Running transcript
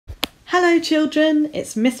Hello children,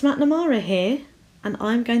 it's Miss McNamara here and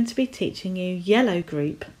I'm going to be teaching you Yellow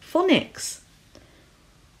Group phonics.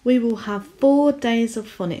 We will have 4 days of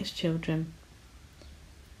phonics, children,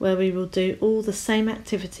 where we will do all the same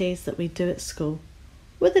activities that we do at school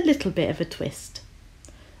with a little bit of a twist.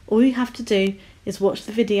 All you have to do is watch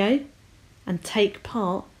the video and take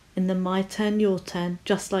part in the My Turn, Your Turn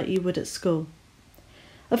just like you would at school.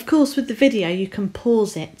 Of course, with the video you can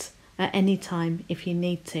pause it at any time if you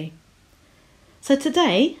need to. So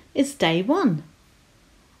today is day 1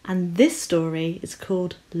 and this story is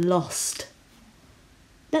called Lost.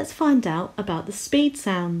 Let's find out about the speed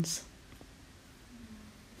sounds.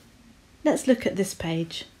 Let's look at this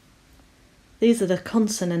page. These are the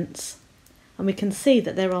consonants and we can see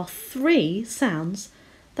that there are 3 sounds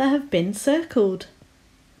that have been circled.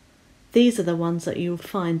 These are the ones that you'll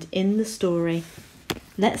find in the story.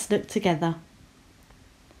 Let's look together.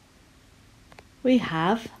 We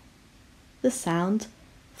have the sound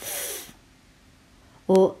th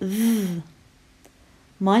or th.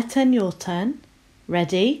 My turn, your turn.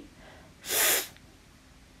 Ready? Th,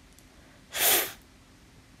 th.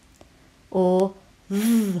 Or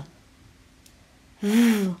th,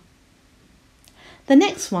 th. The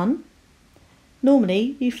next one,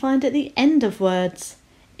 normally you find at the end of words.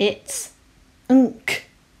 It's unk,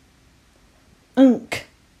 unk.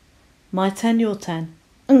 My turn, your turn.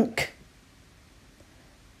 Unk,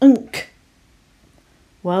 unk.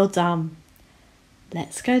 Well done.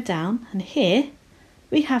 Let's go down and here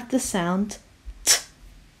we have the sound t,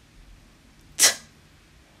 t.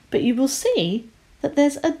 But you will see that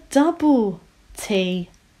there's a double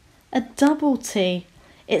T, a double T.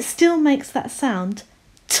 It still makes that sound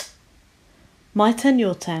t. My turn,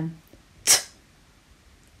 your turn. T,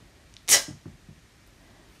 t.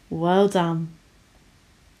 Well done.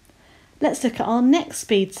 Let's look at our next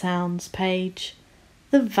speed sounds page,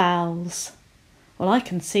 the vowels. Well, I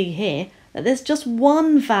can see here that there's just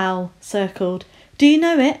one vowel circled. Do you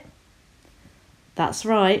know it? That's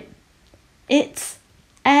right. It's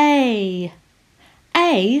A.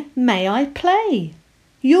 A, may I play?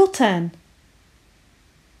 Your turn.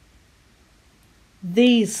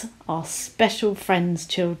 These are special friends,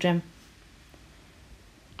 children.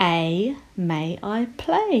 A, may I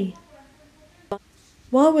play?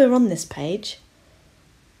 While we're on this page,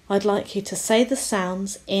 I'd like you to say the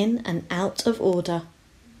sounds in and out of order.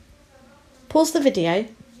 Pause the video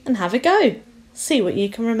and have a go. See what you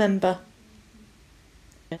can remember.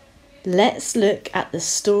 Let's look at the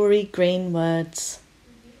story green words.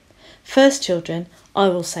 First, children, I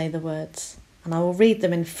will say the words and I will read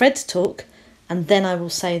them in Fred's talk and then I will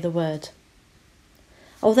say the word.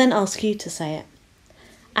 I'll then ask you to say it.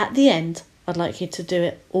 At the end, I'd like you to do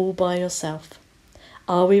it all by yourself.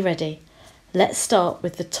 Are we ready? Let's start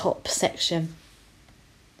with the top section.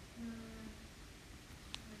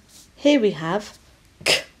 Here we have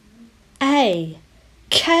K, A,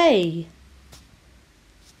 K.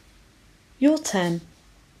 Your turn.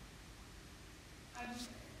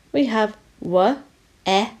 We have W,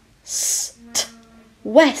 E, S, T,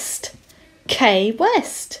 West. K,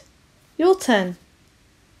 West. Your turn.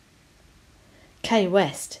 K,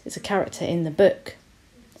 West is a character in the book.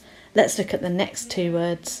 Let's look at the next 2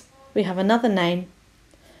 words. We have another name,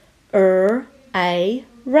 A,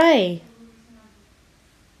 Ray.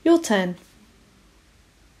 Your turn.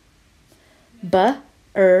 B,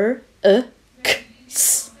 K,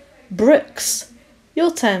 S, Brooks.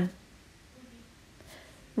 Your turn.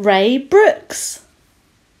 Ray Brooks.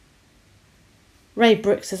 Ray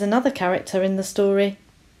Brooks is another character in the story.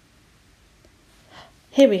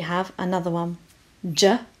 Here we have another one,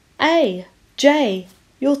 J, J.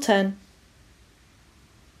 Your turn.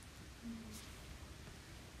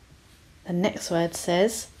 The next word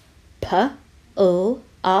says P, L,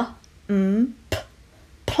 A, M, P.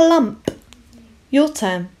 Plump. Your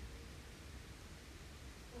turn.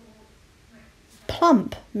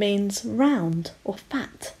 Plump means round or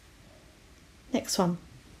fat. Next one.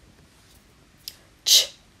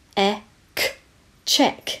 Ch, E, K.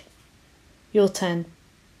 Check. Your turn.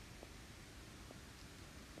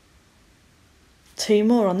 2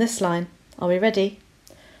 more on this line. Are we ready?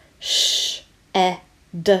 Sh, E,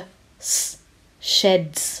 D, S.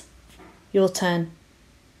 Sheds. Your turn.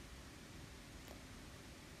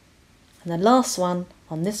 And the last one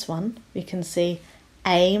on this one, we can see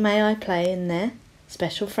A, may I play in there.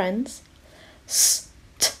 Special friends. S,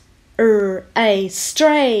 T, A,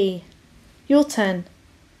 stray. Your turn.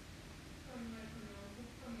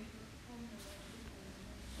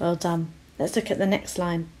 Well done. Let's look at the next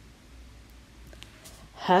line.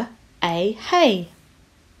 H, A, hey.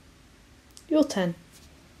 Your turn.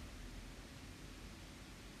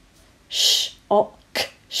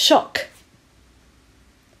 shock.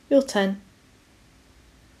 Your turn.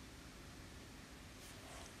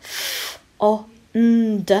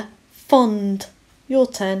 Fond. Your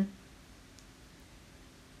turn.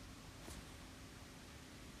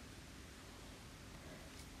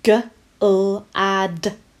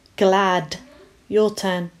 Glad. Your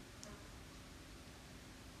turn.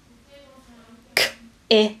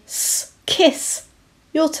 Kiss.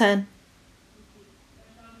 Your turn.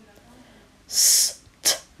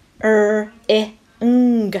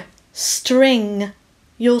 String.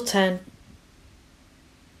 Your turn.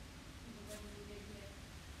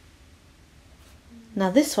 Now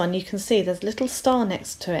this one you can see there's a little star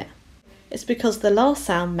next to it. It's because the last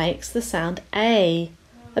sound makes the sound A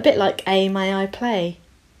bit like A May I Play.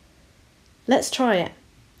 Let's try it.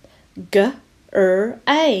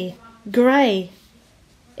 A, grey.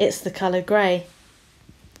 It's the colour grey.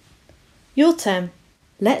 Your turn.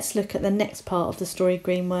 Let's look at the next part of the story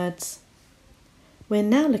Green Words. We're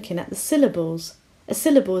now looking at the syllables. A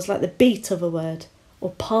syllable is like the beat of a word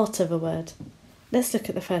or part of a word. Let's look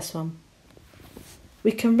at the first one.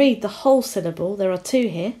 We can read the whole syllable. There are two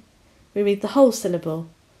here. We read the whole syllable.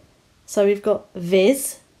 So we've got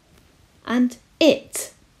viz and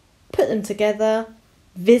it. Put them together.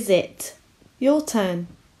 Visit. Your turn.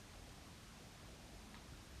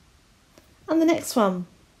 And the next one.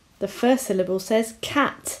 The first syllable says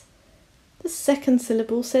cat. The second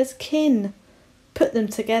syllable says kin. Put them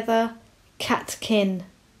together. Catkin.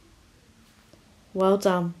 Well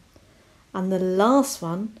done. And the last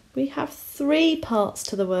one, we have three parts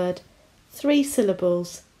to the word. 3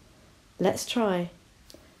 syllables. Let's try.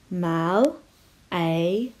 Malaya.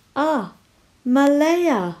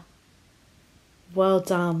 Malaya. Well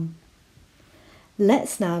done.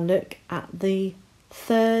 Let's now look at the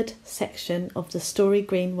third section of the story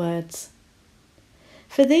Green Words.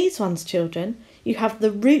 For these ones, children, you have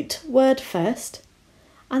the root word first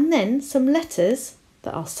and then some letters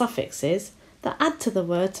that are suffixes that add to the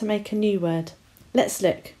word to make a new word. Let's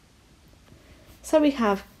look. So we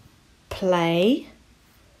have play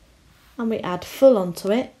and we add full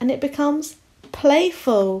onto it and it becomes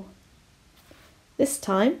playful. This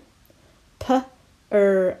time, pray,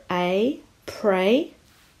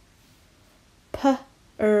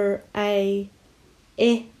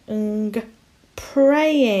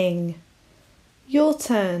 praying. Your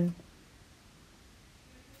turn.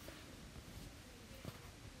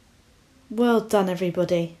 Well done,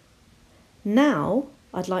 everybody. Now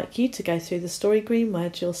I'd like you to go through the story Green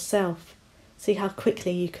Words yourself. See how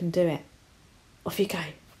quickly you can do it. Off you go.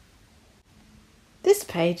 This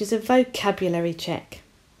page is a vocabulary check.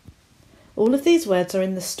 All of these words are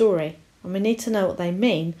in the story and we need to know what they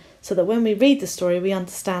mean so that when we read the story we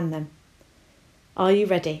understand them. Are you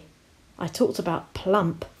ready? I talked about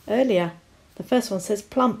plump earlier. The first one says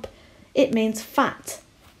plump. It means fat.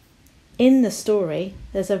 In the story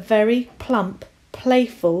there's a very plump,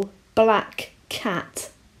 playful black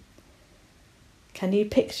cat. Can you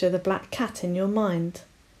picture the black cat in your mind?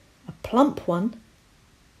 A plump one.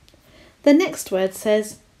 The next word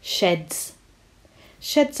says sheds.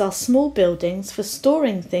 Sheds are small buildings for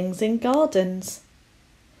storing things in gardens.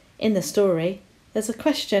 In the story, there's a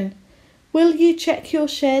question. Will you check your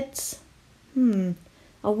sheds? I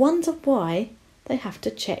wonder why they have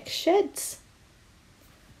to check sheds.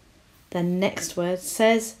 The next word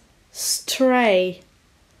says stray.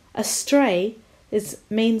 A stray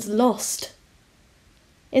means lost.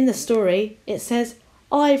 In the story, it says,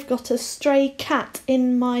 I've got a stray cat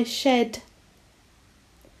in my shed.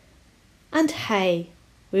 And hay.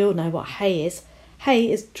 We all know what hay is.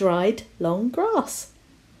 Hay is dried, long grass.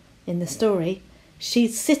 In the story,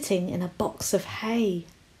 she's sitting in a box of hay.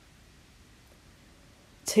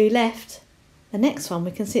 2 left. The next one,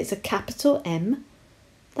 we can see it's a capital M.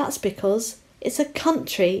 That's because it's a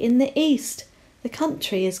country in the east. The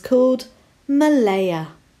country is called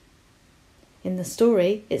Malaya. In the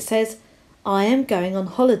story, it says, I am going on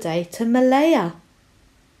holiday to Malaya.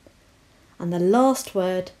 And the last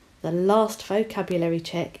word, the last vocabulary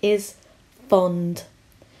check is fond.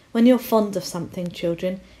 When you're fond of something,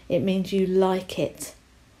 children, it means you like it.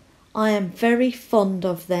 I am very fond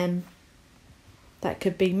of them. That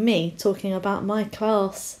could be me talking about my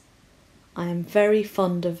class. I am very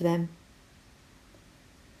fond of them.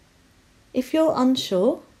 If you're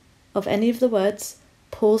unsure of any of the words,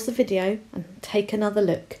 pause the video and take another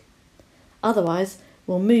look. Otherwise,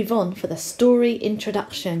 we'll move on for the story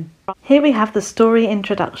introduction. Here we have the story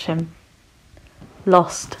introduction.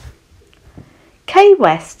 Lost. Kay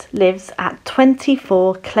West lives at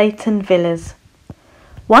 24 Clayton Villas.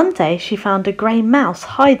 One day she found a grey mouse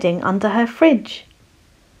hiding under her fridge.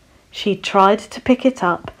 She tried to pick it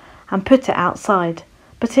up and put it outside,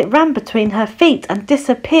 but it ran between her feet and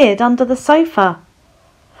disappeared under the sofa.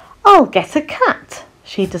 "I'll get a cat,"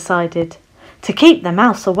 she decided, "to keep the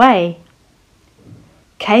mouse away."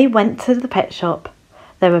 Kay went to the pet shop.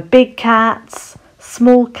 There were big cats,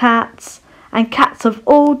 small cats, and cats of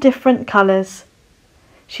all different colours.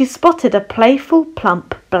 She spotted a playful,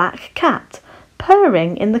 plump black cat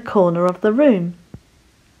purring in the corner of the room.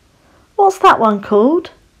 "What's that one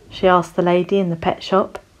called?" she asked the lady in the pet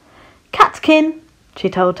shop. "Catkin," she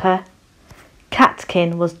told her.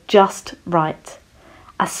 Catkin was just right.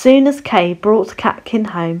 As soon as Kay brought Catkin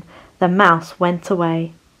home, the mouse went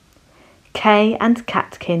away. Kay and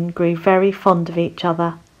Catkin grew very fond of each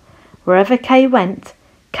other. Wherever Kay went,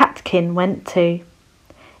 Catkin went too.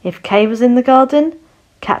 If Kay was in the garden,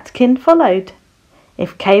 Catkin followed.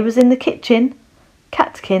 If Kay was in the kitchen,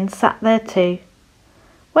 Catkin sat there too.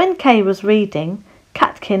 When Kay was reading,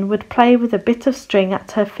 Catkin would play with a bit of string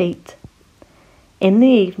at her feet. In the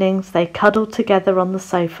evenings they cuddled together on the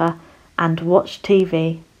sofa and watched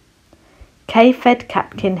TV. Kay fed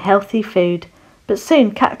Catkin healthy food, but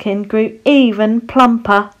soon Catkin grew even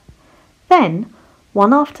plumper. Then,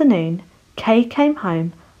 one afternoon, Kay came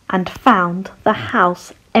home and found the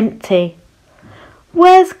house empty.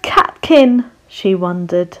 "Where's Catkin?" she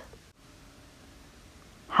wondered.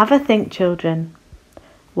 Have a think, children.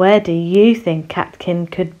 Where do you think Catkin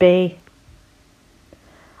could be?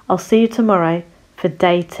 I'll see you tomorrow for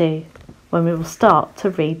day 2, when we will start to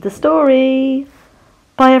read the story.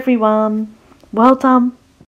 Bye everyone. Well done.